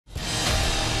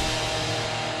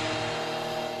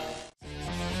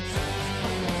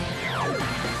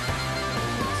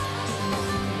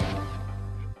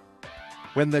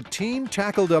When the team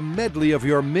tackled a medley of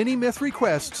your mini-myth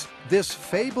requests, this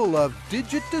fable of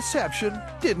digit deception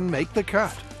didn't make the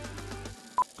cut.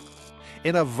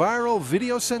 In a viral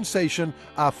video sensation,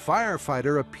 a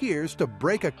firefighter appears to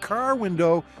break a car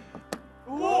window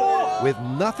with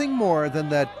nothing more than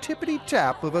the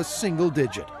tippity-tap of a single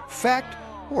digit. Fact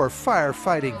or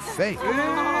firefighting fake?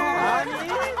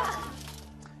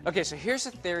 Okay, so here's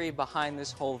the theory behind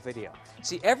this whole video.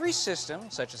 See, every system,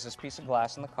 such as this piece of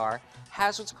glass in the car,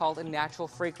 has what's called a natural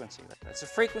frequency. That's a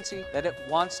frequency that it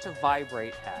wants to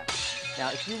vibrate at.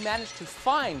 Now, if you manage to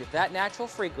find that natural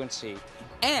frequency,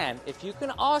 and if you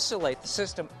can oscillate the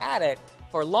system at it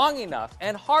for long enough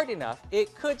and hard enough,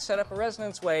 it could set up a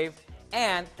resonance wave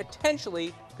and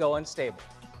potentially go unstable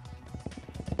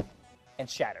and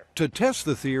shatter. To test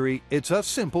the theory, it's a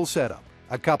simple setup.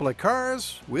 A couple of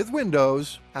cars with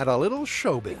windows and a little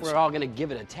showbiz. We're all gonna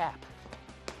give it a tap.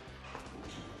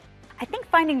 I think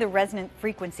finding the resonant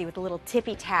frequency with a little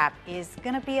tippy tap is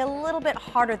gonna be a little bit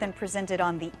harder than presented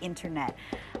on the internet.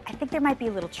 I think there might be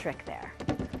a little trick there.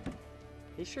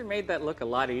 He sure made that look a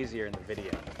lot easier in the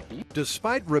video.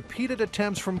 Despite repeated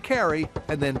attempts from Carrie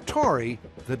and then Tori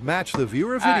that match the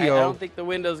viewer I video, don't think the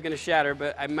window's gonna shatter,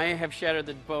 but I may have shattered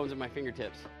the bones of my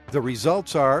fingertips. the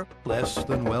results are less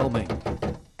than whelming.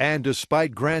 And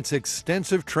despite Grant's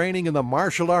extensive training in the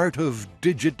martial art of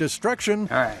digit destruction,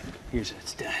 All right, here's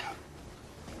what's done.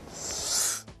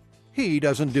 he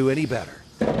doesn't do any better.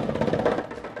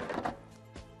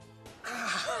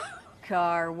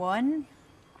 Car 1,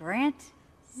 Grant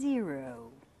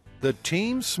 0. The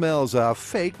team smells a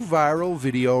fake viral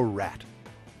video rat.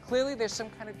 Clearly, there's some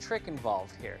kind of trick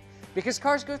involved here, because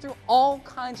cars go through all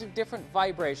kinds of different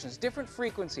vibrations, different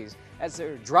frequencies, as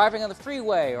they're driving on the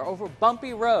freeway or over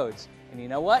bumpy roads. And you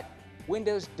know what?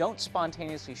 Windows don't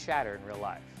spontaneously shatter in real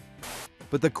life.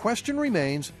 But the question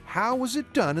remains, how was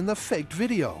it done in the faked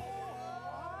video?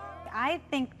 I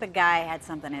think the guy had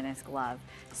something in his glove.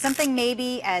 Something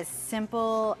maybe as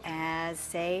simple as,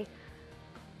 say,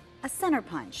 a center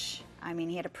punch. I mean,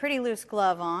 he had a pretty loose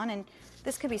glove on, and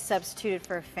this could be substituted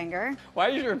for a finger. Why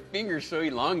is your finger so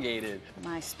elongated?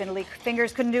 My spindly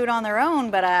fingers couldn't do it on their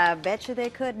own, but I bet you they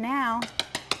could now.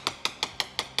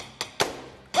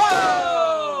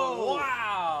 Whoa!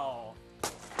 Wow!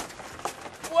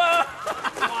 Whoa!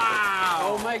 Wow!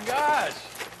 Oh my gosh!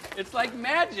 It's like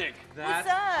magic. That's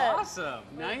What's up? awesome.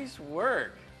 Nice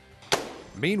work.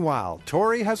 Meanwhile,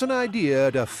 Tori has an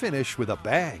idea to finish with a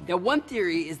bang. Now, one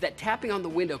theory is that tapping on the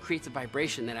window creates a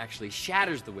vibration that actually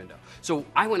shatters the window. So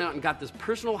I went out and got this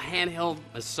personal handheld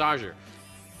massager.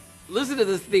 Listen to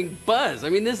this thing buzz. I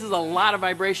mean, this is a lot of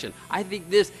vibration. I think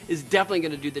this is definitely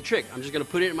going to do the trick. I'm just going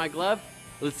to put it in my glove.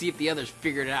 Let's see if the others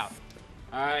figured it out.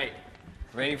 All right,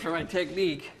 ready for my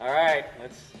technique. All right,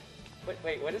 let's...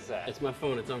 Wait, what is that? It's my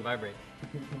phone. It's on vibrate.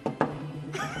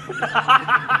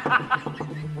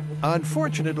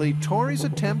 Unfortunately, Tori's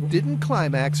attempt didn't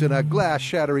climax in a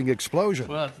glass-shattering explosion.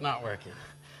 Well, it's not working.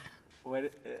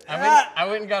 What? I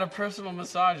went and got a personal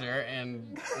massager,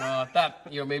 and well, I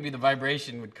thought maybe the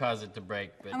vibration would cause it to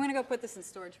break. But I'm gonna go put this in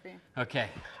storage for you. okay,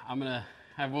 I'm gonna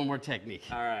have one more technique.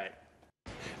 All right.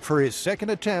 For his second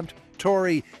attempt,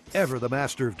 Tori, ever the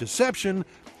master of deception,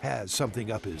 has something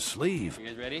up his sleeve. You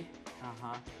guys ready?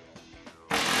 Uh-huh.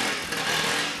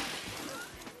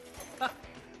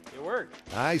 It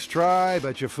worked. Nice try,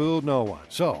 but you fooled no one.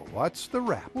 So, what's the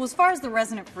wrap? Well, as far as the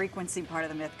resonant frequency part of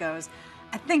the myth goes,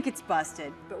 I think it's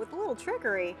busted. But with a little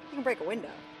trickery, you can break a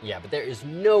window. Yeah, but there is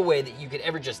no way that you could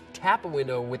ever just tap a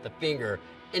window with a finger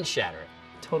and shatter it.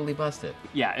 Totally busted.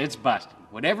 Yeah, it's busted.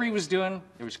 Whatever he was doing,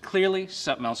 there was clearly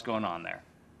something else going on there.